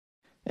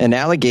An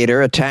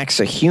alligator attacks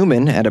a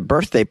human at a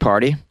birthday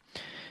party.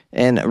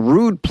 And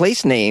rude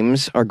place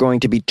names are going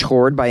to be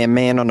toured by a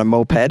man on a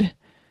moped.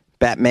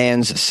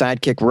 Batman's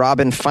sidekick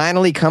Robin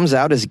finally comes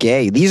out as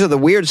gay. These are the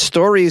weird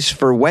stories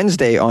for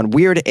Wednesday on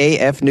Weird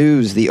AF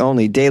News, the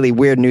only daily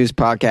weird news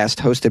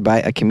podcast hosted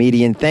by a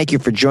comedian. Thank you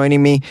for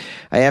joining me.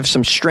 I have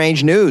some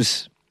strange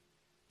news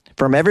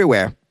from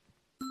everywhere.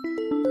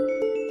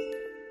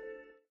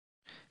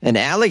 An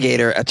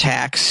alligator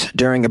attacks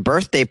during a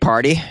birthday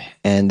party,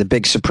 and the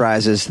big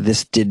surprise is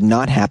this did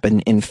not happen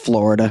in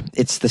Florida.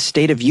 It's the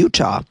state of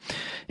Utah.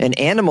 An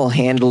animal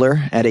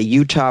handler at a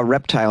Utah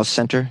reptile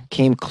center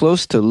came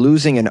close to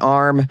losing an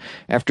arm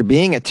after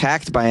being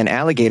attacked by an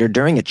alligator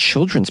during a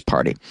children's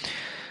party.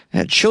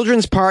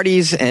 Children's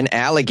parties and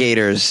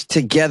alligators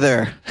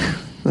together.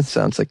 That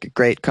sounds like a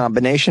great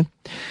combination.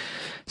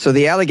 So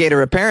the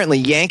alligator apparently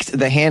yanked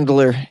the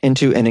handler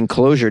into an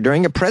enclosure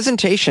during a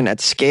presentation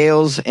at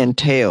Scales and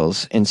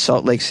Tails in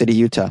Salt Lake City,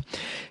 Utah.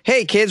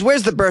 Hey, kids,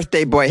 where's the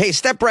birthday boy? Hey,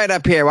 step right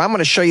up here. I'm going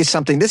to show you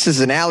something. This is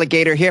an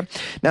alligator here.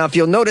 Now, if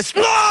you'll notice...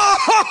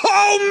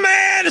 Oh,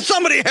 man,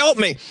 somebody help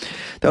me.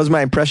 That was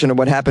my impression of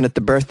what happened at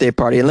the birthday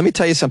party. And let me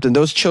tell you something.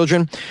 Those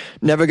children,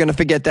 never going to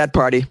forget that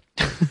party.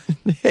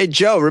 Hey,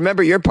 Joe,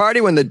 remember your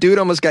party when the dude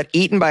almost got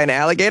eaten by an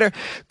alligator?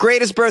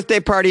 Greatest birthday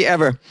party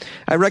ever.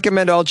 I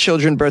recommend all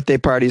children birthday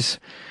parties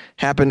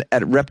happen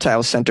at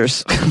reptile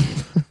centers.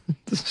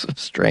 This is so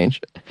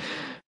strange.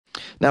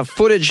 Now,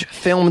 footage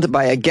filmed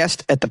by a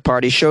guest at the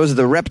party shows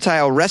the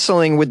reptile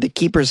wrestling with the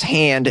keeper's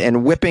hand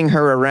and whipping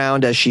her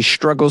around as she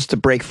struggles to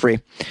break free.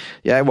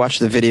 Yeah, I watched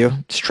the video.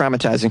 It's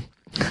traumatizing,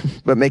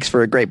 but makes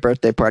for a great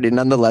birthday party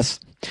nonetheless.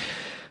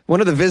 One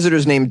of the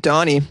visitors named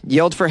Donnie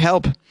yelled for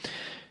help.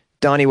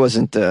 Donnie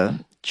wasn't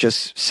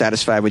just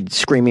satisfied with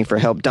screaming for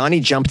help.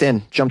 Donnie jumped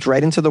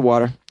right into the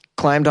water,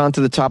 climbed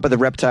onto the top of the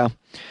reptile.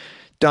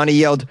 Donnie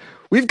yelled,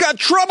 "We've got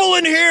trouble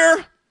in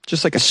here!"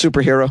 Just like a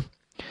superhero.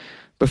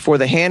 Before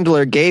the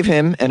handler gave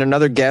him and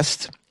another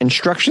guest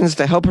instructions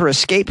to help her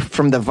escape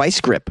from the vice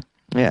grip.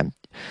 Yeah.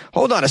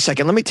 Hold on a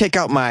second. Let me take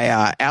out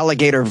my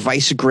alligator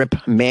vice grip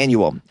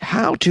manual.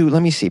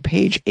 Let me see,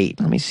 page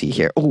 8. Let me see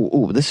here.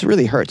 Oh, this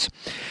really hurts.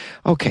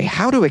 Okay,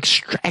 how to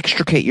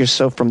extricate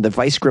yourself from the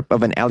vice grip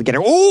of an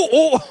alligator.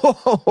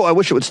 I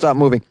wish it would stop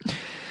moving.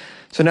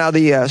 So now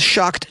the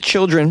shocked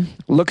children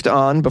looked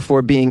on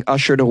before being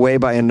ushered away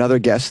by another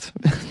guest.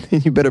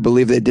 You better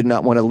believe they did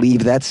not want to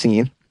leave that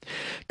scene.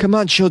 Come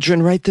on,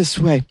 children, right this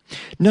way.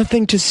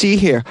 Nothing to see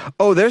here.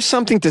 Oh, there's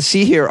something to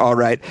see here, all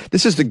right.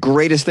 This is the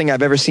greatest thing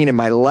I've ever seen in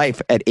my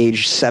life at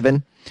age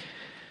 7.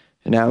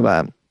 And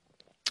now,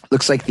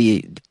 looks like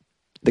the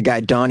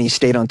guy Donnie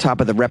stayed on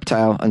top of the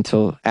reptile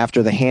until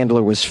after the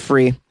handler was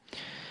free.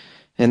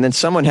 And then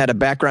someone had a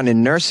background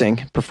in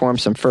nursing,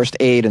 performed some first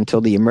aid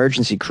until the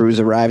emergency crews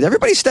arrived.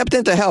 Everybody stepped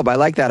in to help. I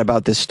like that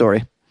about this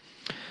story.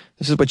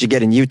 This is what you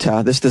get in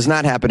Utah. This does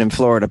not happen in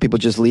Florida. People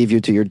just leave you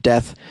to your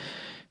death.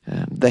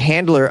 The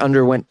handler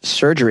underwent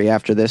surgery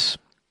after this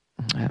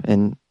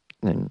and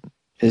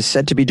is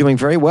said to be doing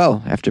very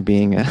well after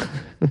being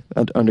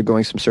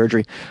undergoing some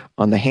surgery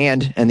on the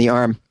hand and the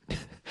arm.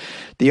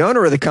 The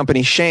owner of the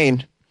company,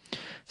 Shane,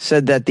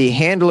 said that the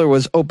handler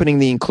was opening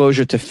the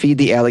enclosure to feed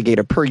the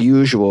alligator per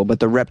usual, but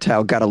the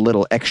reptile got a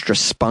little extra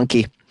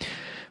spunky.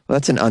 Well,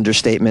 that's an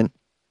understatement.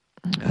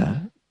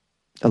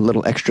 A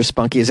little extra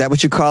spunky. Is that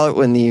what you call it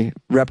when the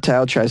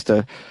reptile tries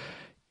to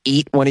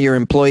eat one of your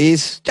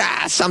employees?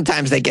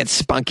 Sometimes they get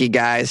spunky,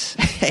 guys.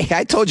 Hey,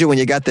 I told you when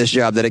you got this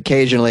job that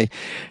occasionally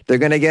they're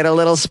going to get a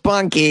little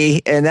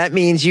spunky, and that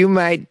means you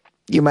might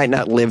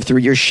not live through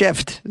your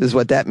shift, is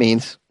what that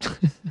means.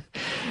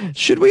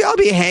 Should we all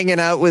be hanging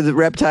out with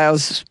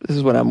reptiles? This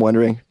is what I'm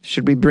wondering.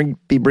 Should we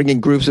be bringing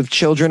groups of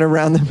children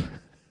around them?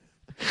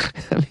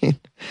 I mean,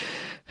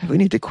 we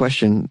need to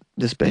question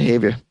this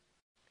behavior.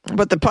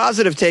 But the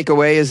positive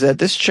takeaway is that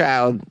this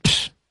child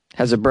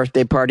has a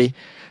birthday party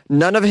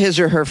none of his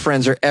or her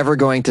friends are ever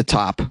going to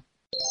top.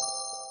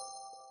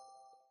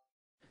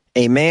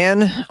 A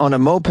man on a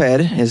moped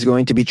is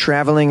going to be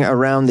traveling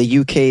around the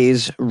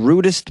UK's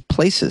rudest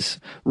places.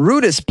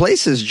 Rudest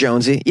places,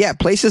 Jonesy. Yeah,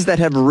 places that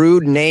have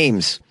rude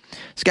names.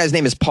 This guy's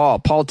name is Paul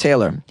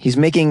Taylor. He's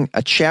making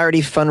a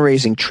charity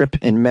fundraising trip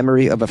in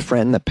memory of a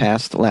friend that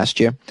passed last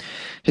year.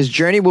 His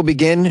journey will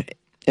begin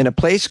in a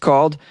place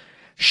called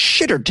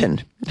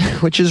Shitterton,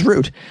 which is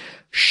rude.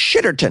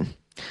 Shitterton.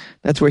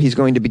 That's where he's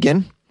going to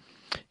begin.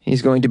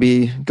 He's going to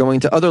be going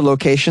to other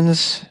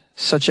locations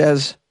such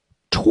as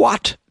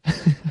Twat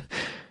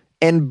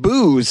and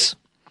Booze.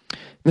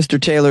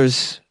 Mr.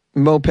 Taylor's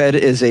moped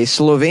is a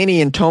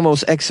Slovenian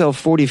Tomos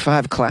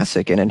XL45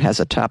 Classic, and it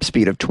has a top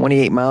speed of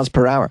 28 miles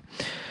per hour.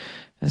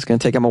 It's going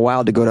to take him a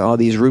while to go to all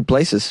these rude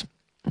places.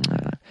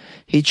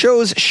 He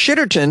chose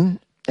Shitterton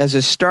as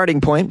his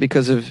starting point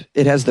because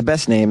it has the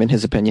best name, in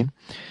his opinion.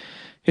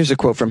 Here's a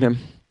quote from him.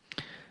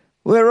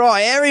 Well,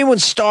 right, everyone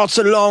starts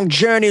a long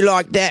journey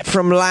like that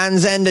from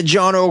Land's End to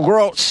John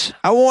O'Groats.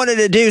 I wanted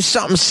to do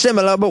something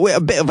similar, but with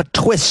a bit of a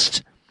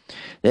twist.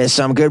 There's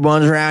some good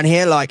ones around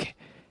here, like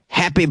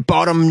Happy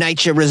Bottom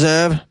Nature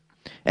Reserve.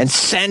 and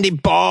Sandy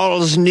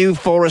Balls New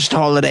Forest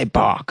Holiday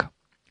Park.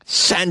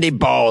 Sandy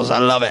Balls, I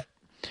love it.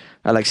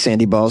 I like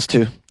Sandy Balls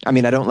too. I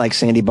mean, I don't like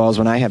Sandy Balls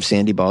when I have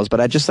Sandy Balls,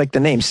 but I just like the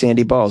name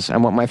Sandy Balls. I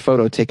want my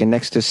photo taken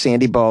next to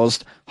Sandy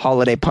Balls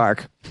Holiday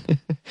Park.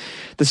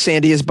 The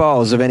sandiest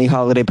balls of any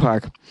holiday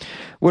park.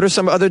 What are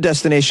some other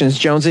destinations,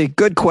 Jonesy?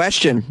 Good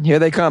question. Here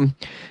they come.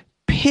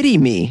 Pity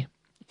Me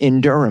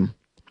in Durham.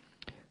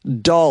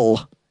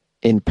 Dull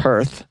in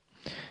Perth.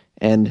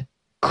 And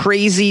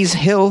Crazy's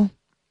Hill.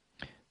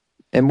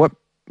 And what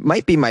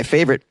might be my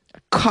favorite,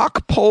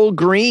 Cockpole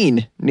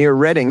Green near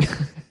Reading.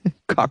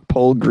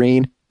 Cockpole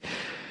Green.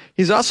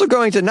 He's also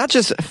going to not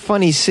just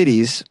funny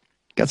cities,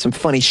 got some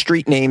funny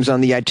street names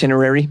on the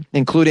itinerary,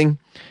 including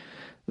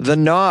the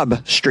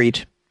Knob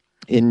Street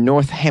in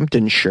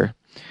Northamptonshire.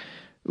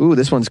 Ooh,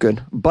 this one's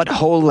good.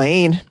 Butthole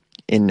Lane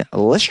in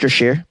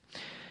Leicestershire.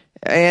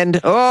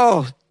 And,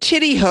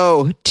 Titty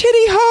Ho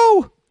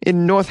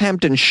in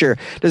Northamptonshire.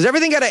 Does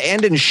everything got to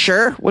end in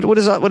shire? What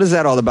is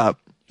that all about?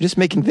 You're just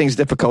making things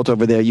difficult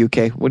over there,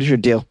 UK. What is your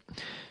deal?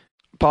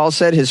 Paul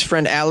said his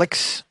friend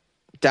Alex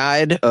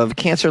died of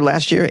cancer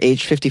last year,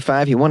 age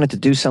 55. He wanted to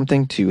do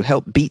something to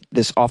help beat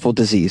this awful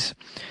disease.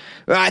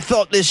 I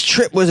thought this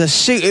trip was a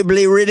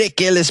suitably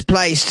ridiculous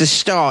place to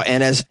start,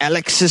 and as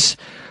Alexis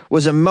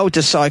was a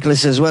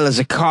motorcyclist as well as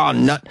a car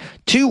nut,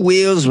 2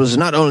 wheels was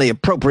not only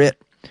appropriate,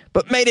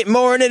 but made it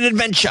more an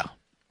adventure.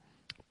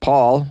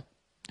 Paul,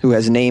 who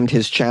has named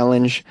his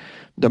challenge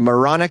the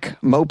Moronic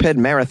Moped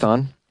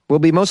Marathon, will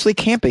be mostly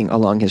camping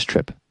along his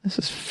trip. This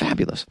is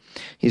fabulous.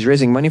 He's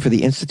raising money for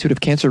the Institute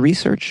of Cancer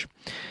Research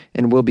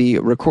and will be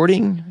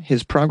recording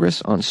his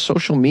progress on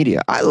social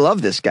media. I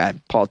love this guy,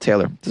 Paul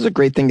Taylor. This is a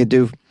great thing to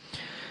do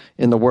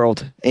in the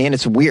world, and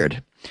it's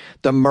weird.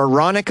 The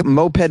Moronic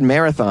Moped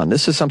Marathon.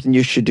 This is something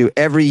you should do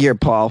every year,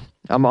 Paul.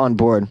 I'm on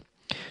board.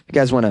 If you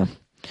guys want to,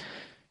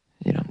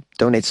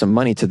 donate some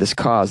money to this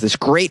cause, this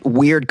great,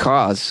 weird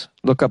cause,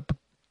 look up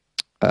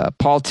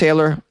Paul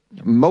Taylor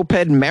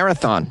Moped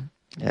Marathon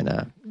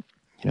and,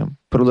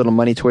 put a little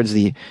money towards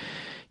the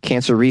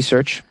cancer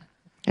research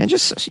and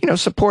just,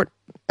 support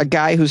a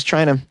guy who's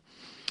trying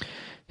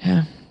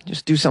to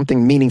just do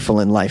something meaningful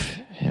in life,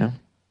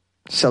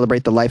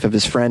 celebrate the life of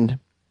his friend,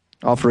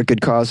 all for a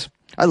good cause.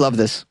 I love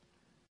this.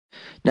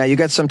 Now, you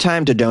got some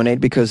time to donate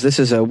because this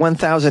is a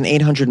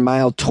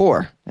 1,800-mile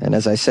tour. And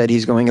as I said,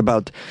 he's going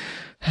about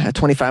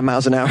 25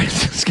 miles an hour.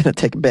 It's going to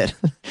take a bit.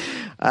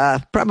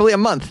 Probably a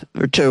month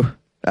or 2.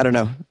 I don't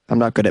know. I'm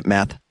not good at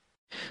math.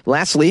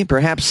 Lastly,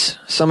 perhaps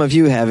some of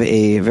you have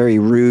a very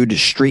rude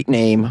street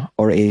name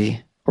or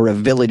a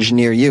village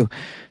near you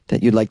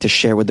that you'd like to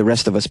share with the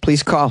rest of us.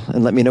 Please call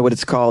and let me know what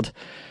it's called.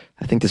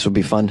 I think this will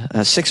be fun.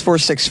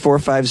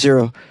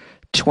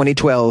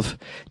 646-450-2012.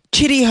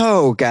 Titty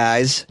ho,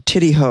 guys.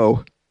 Titty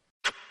ho.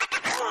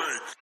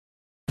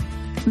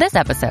 This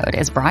episode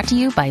is brought to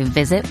you by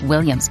Visit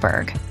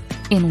Williamsburg.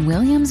 In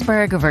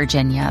Williamsburg,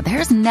 Virginia,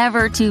 there's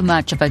never too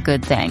much of a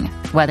good thing.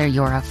 Whether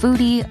you're a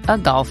foodie, a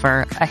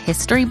golfer, a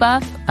history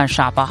buff, a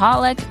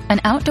shopaholic,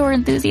 an outdoor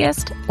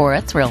enthusiast, or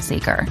a thrill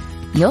seeker,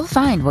 you'll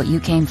find what you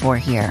came for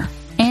here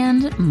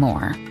and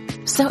more.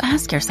 So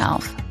ask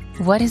yourself,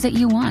 what is it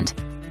you want?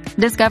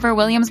 Discover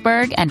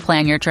Williamsburg and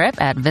plan your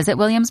trip at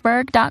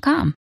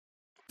visitwilliamsburg.com.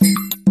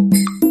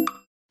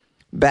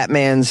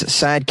 Batman's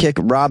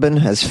sidekick Robin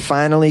has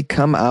finally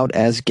come out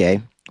as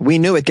gay. We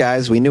knew it,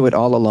 guys. We knew it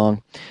all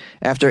along.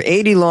 After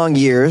 80 long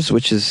years,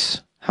 which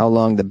is how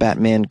long the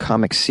Batman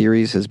comic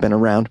series has been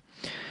around,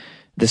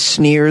 the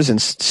sneers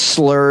and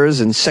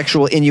slurs and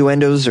sexual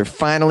innuendos are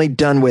finally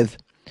done with.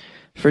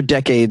 For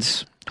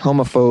decades,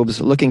 homophobes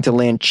looking to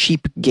land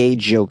cheap gay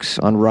jokes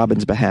on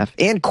Robin's behalf,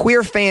 and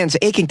queer fans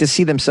aching to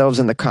see themselves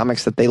in the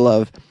comics that they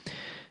love,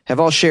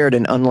 have all shared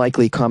an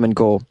unlikely common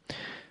goal: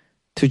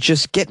 to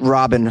just get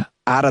Robin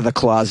out of the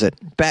closet.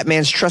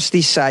 Batman's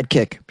trusty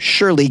sidekick,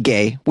 surely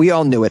gay. We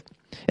all knew it.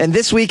 And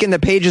this week in the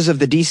pages of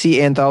the DC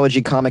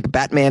anthology comic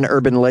Batman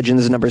Urban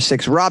Legends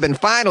 #6, Robin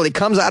finally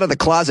comes out of the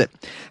closet.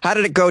 How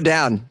did it go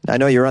down? I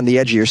know you're on the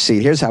edge of your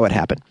seat. Here's how it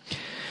happened.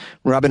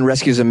 Robin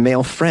rescues a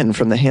male friend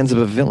from the hands of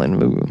a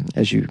villain. Ooh,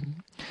 as you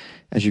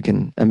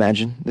can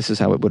imagine, this is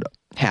how it would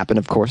happen,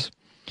 of course.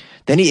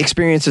 Then he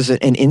experiences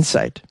an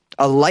insight,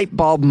 a light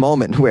bulb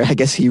moment where I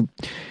guess he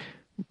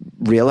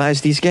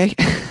realized he's gay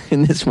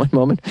in this one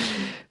moment.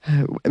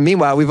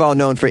 Meanwhile, we've all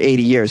known for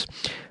 80 years.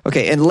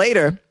 Okay, and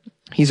later,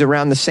 he's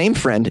around the same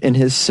friend in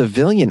his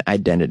civilian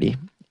identity,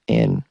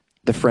 and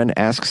the friend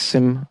asks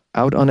him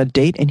out on a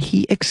date, and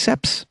he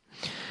accepts.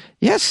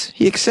 Yes,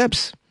 he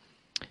accepts.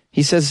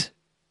 He says,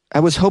 I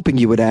was hoping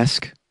you would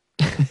ask.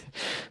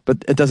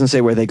 But it doesn't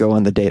say where they go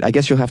on the date. I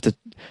guess you'll have to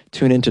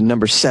tune into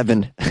number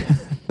 7,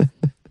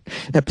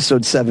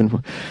 episode 7,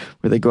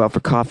 where they go out for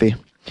coffee.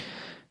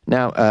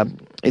 Now,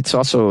 it's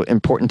also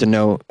important to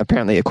know,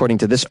 apparently, according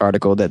to this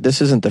article, that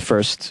this isn't the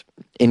first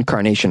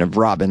incarnation of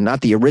Robin,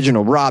 not the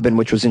original Robin,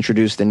 which was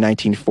introduced in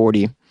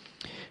 1940.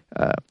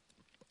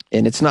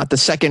 And it's not the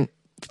second,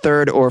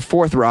 third, or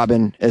fourth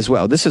Robin as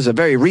well. This is a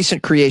very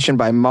recent creation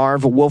by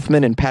Marv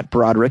Wolfman and Pat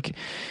Broderick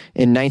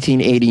in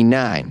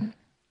 1989.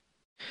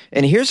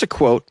 And here's a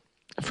quote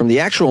from the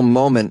actual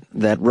moment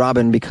that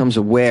Robin becomes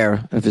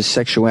aware of his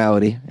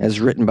sexuality, as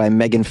written by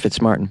Megan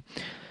Fitzmartin.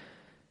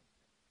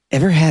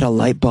 Ever had a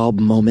light bulb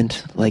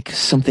moment, like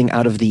something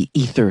out of the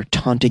ether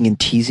taunting and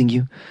teasing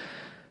you?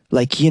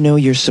 Like,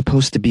 you're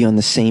supposed to be on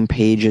the same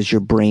page as your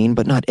brain,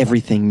 but not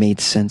everything made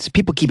sense.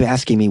 People keep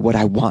asking me what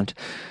I want,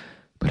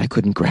 but I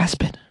couldn't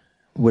grasp it.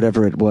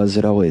 Whatever it was,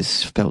 it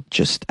always felt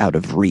just out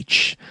of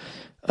reach.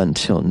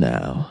 Until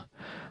now.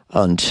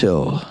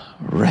 Until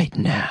right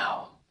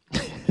now.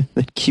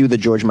 Cue the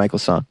George Michael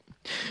song.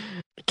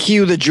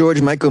 Cue the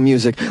George Michael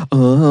music.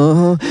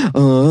 Oh,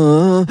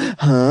 oh,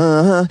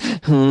 ha,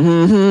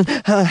 ha,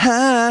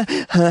 ha,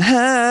 ha,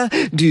 ha,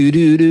 do,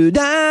 do, do,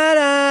 da,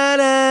 da,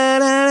 da,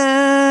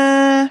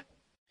 da.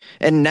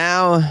 And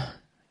now,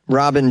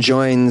 Robin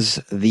joins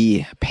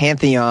the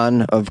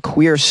pantheon of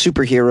queer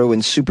superhero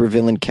and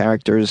supervillain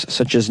characters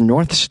such as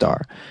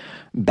Northstar,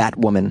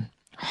 Batwoman,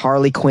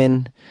 Harley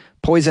Quinn,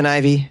 Poison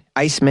Ivy,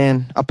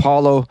 Iceman,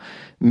 Apollo,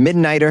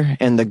 Midnighter,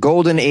 and the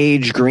Golden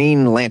Age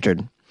Green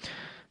Lantern.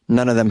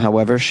 None of them,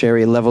 however, share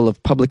a level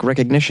of public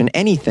recognition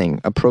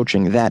anything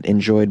approaching that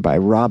enjoyed by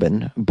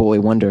Robin, Boy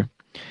Wonder.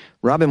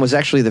 Robin was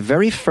actually the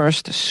very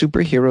first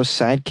superhero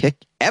sidekick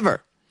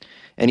ever,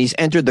 and he's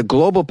entered the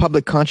global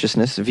public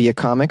consciousness via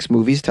comics,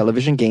 movies,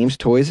 television, games,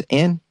 toys,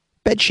 and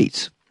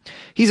bedsheets.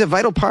 He's a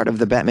vital part of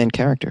the Batman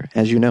character,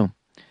 as you know.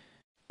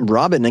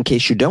 Robin, in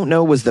case you don't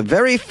know, was the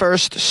very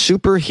first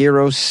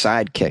superhero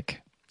sidekick,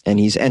 and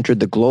he's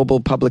entered the global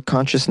public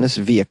consciousness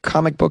via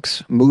comic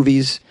books,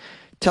 movies,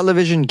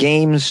 television,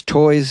 games,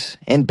 toys,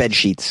 and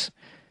bedsheets.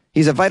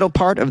 He's a vital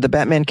part of the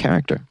Batman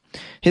character.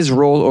 His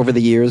role over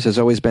the years has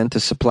always been to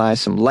supply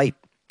some light,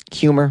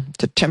 humor,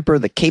 to temper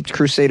the Caped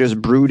Crusader's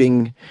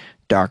brooding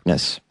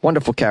darkness.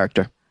 Wonderful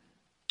character.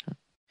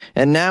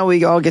 And now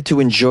we all get to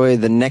enjoy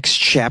the next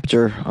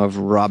chapter of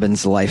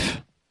Robin's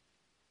life.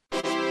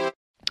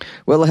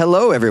 Well,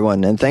 hello,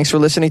 everyone, and thanks for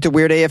listening to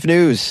Weird AF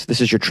News.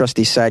 This is your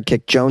trusty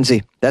sidekick,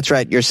 Jonesy. That's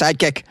right, your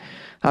sidekick.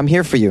 I'm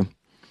here for you.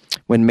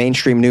 When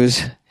mainstream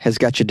news has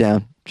got you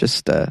down,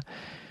 just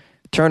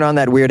turn on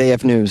that Weird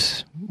AF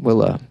News.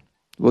 We'll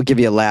give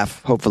you a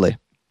laugh, hopefully.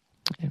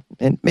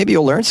 And maybe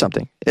you'll learn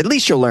something. At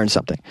least you'll learn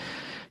something.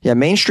 Yeah,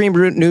 mainstream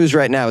news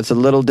right now, it's a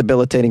little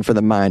debilitating for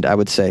the mind, I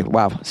would say.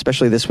 Wow,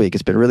 especially this week.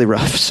 It's been really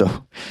rough,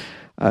 so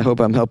I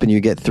hope I'm helping you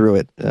get through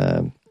it.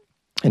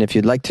 And if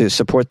you'd like to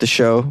support the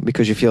show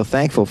because you feel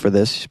thankful for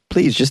this,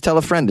 please just tell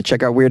a friend to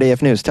check out Weird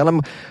AF News. Tell them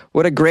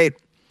what a great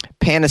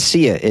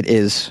panacea it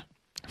is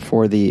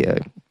for the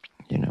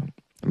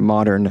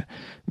modern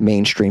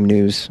mainstream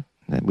news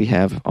that we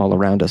have all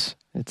around us.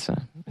 It's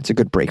a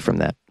good break from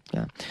that.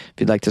 If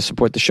you'd like to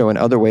support the show in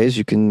other ways,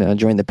 you can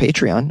join the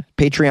Patreon,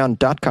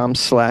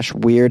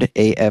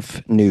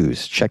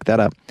 patreon.com/weirdafnews. Check that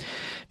out.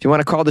 If you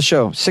want to call the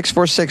show,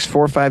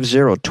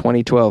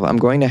 646-450-2012. I'm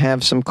going to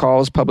have some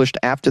calls published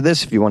after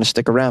this if you want to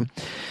stick around.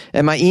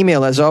 And my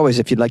email, as always,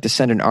 if you'd like to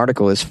send an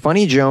article, is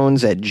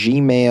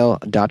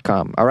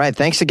funnyjones@gmail.com. All right,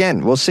 thanks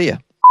again. We'll see you.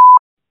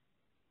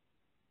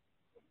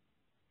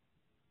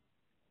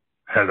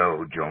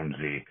 Hello,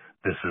 Jonesy.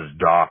 This is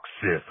Dark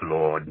Sith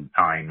Lord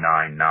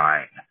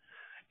 999.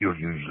 You'll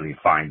usually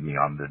find me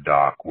on the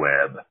dark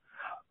web.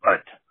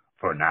 But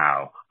for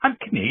now, I'm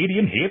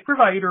Canadian Hay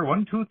Provider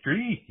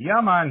 123.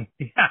 Yeah, man.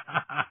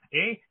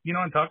 Hey, you know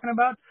what I'm talking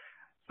about?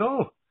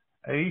 So,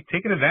 I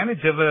taking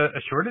advantage of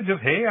a shortage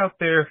of hay out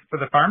there for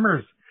the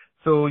farmers.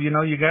 So, you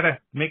gotta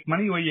make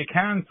money where you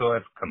can. So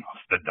I've come off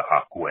the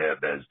dark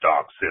web as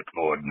Dark Sith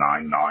Lord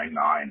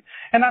 999.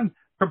 And I'm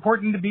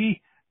purporting to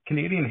be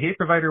Canadian Hay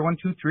Provider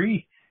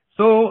 123.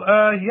 So,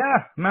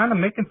 yeah, man,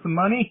 I'm making some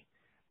money.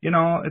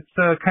 It's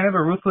kind of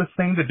a ruthless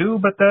thing to do,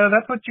 but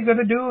that's what you got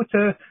to do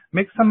to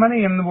make some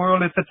money in the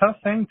world. It's a tough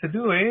thing to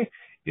do, eh?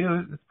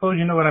 I suppose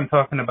you know what I'm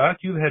talking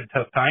about. You've had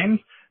tough times.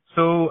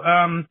 So,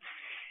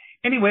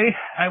 anyway,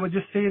 I would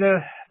just say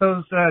to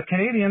those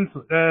Canadians,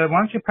 why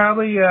don't you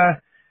probably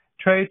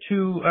try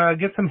to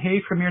get some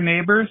hay from your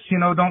neighbors.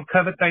 Don't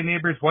covet thy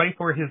neighbor's wife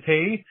or his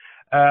hay.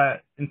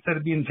 Instead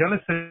of being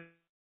jealous that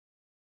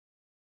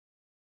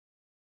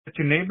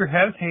your neighbor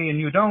has hay and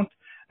you don't.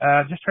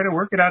 Just try to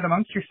work it out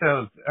amongst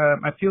yourselves.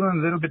 I'm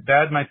feeling a little bit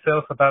bad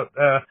myself about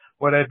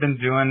what I've been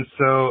doing.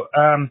 So,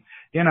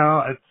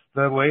 it's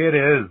the way it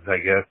is, I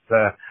guess.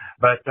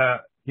 But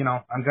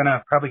I'm going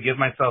to probably give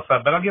myself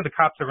up. But I'll give the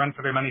cops a run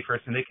for their money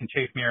first, and they can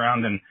chase me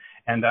around. And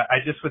I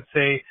just would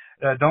say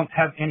don't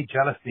have any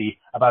jealousy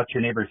about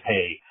your neighbor's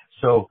hay.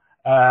 So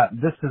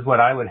this is what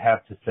I would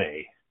have to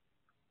say.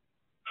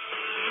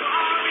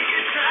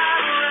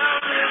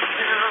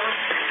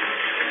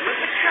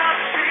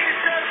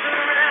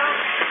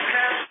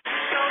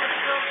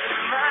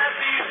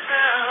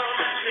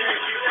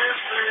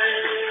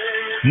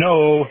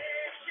 No.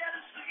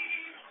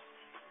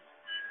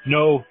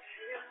 No.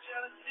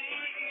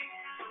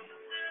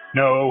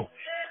 No.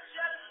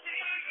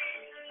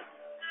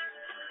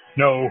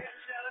 No.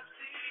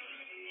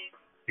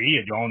 See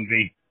ya,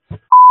 Jonesy.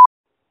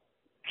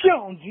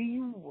 Jonesy,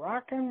 you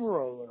rock and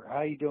roller.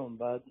 How you doing,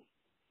 bud?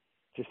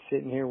 Just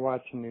sitting here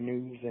watching the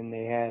news, and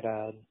they had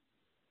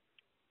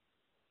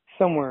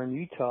somewhere in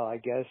Utah, I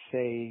guess,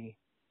 a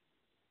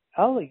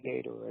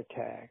alligator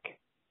attack.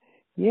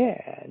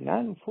 Yeah,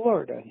 not in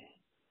Florida.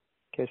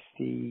 Guess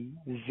the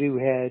zoo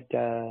had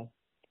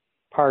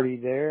party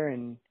there,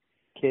 and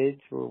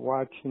kids were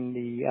watching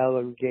the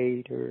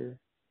alligator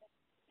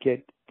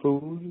get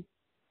food,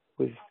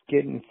 was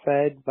getting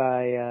fed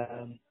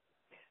by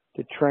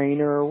the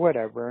trainer or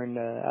whatever, and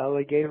the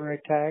alligator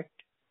attacked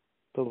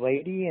the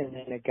lady, and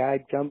then a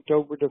guy jumped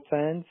over the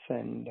fence,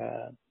 and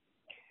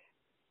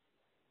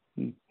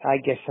I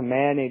guess I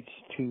managed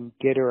to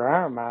get her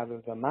arm out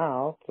of the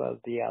mouth of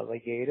the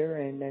alligator,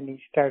 and then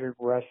he started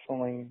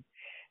wrestling.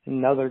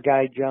 Another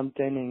guy jumped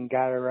in and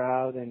got her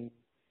out, and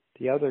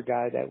the other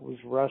guy that was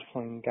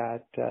wrestling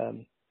got,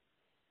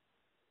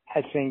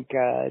 I think,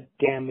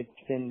 damaged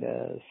in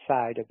the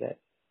side of it,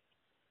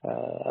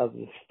 of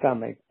the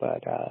stomach.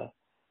 But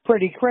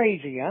pretty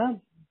crazy, huh?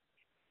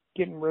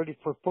 Getting ready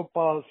for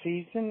football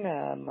season.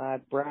 My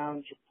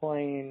Browns are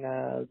playing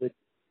the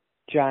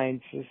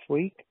Giants this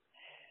week.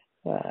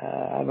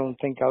 I don't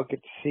think I'll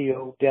get to see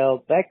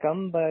Odell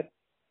Beckham, but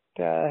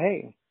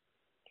hey,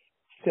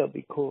 still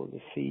be cool to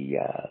see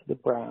the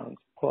Browns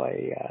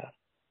play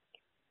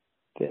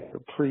their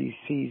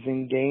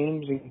preseason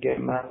games and get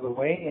them out of the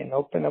way and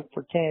open up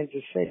for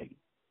Kansas City.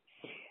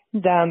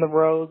 Down the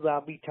road, I'll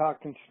be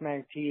talking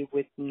smack to you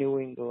with New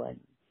England.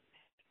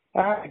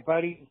 All right,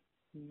 buddy,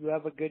 you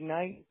have a good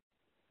night.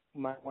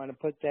 You might want to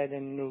put that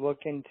in to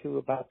look into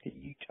about the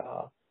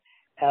Utah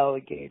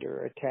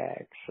alligator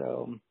attack.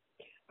 So,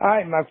 all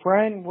right, my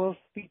friend, we'll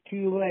speak to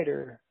you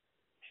later.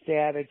 Stay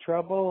out of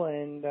trouble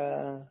and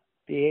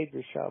behave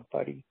yourself,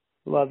 buddy.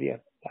 Love you.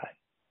 Bye.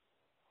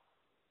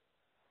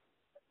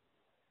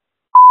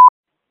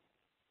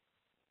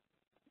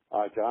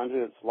 Hi, Jonesy,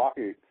 it's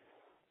Lucky.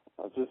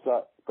 I just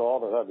that guy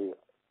that had the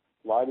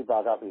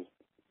ladybug up his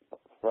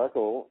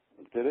freckle.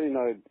 Did he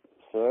need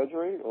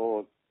surgery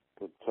or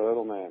the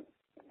turtle man?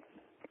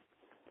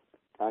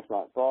 Thanks,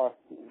 mate. Bye.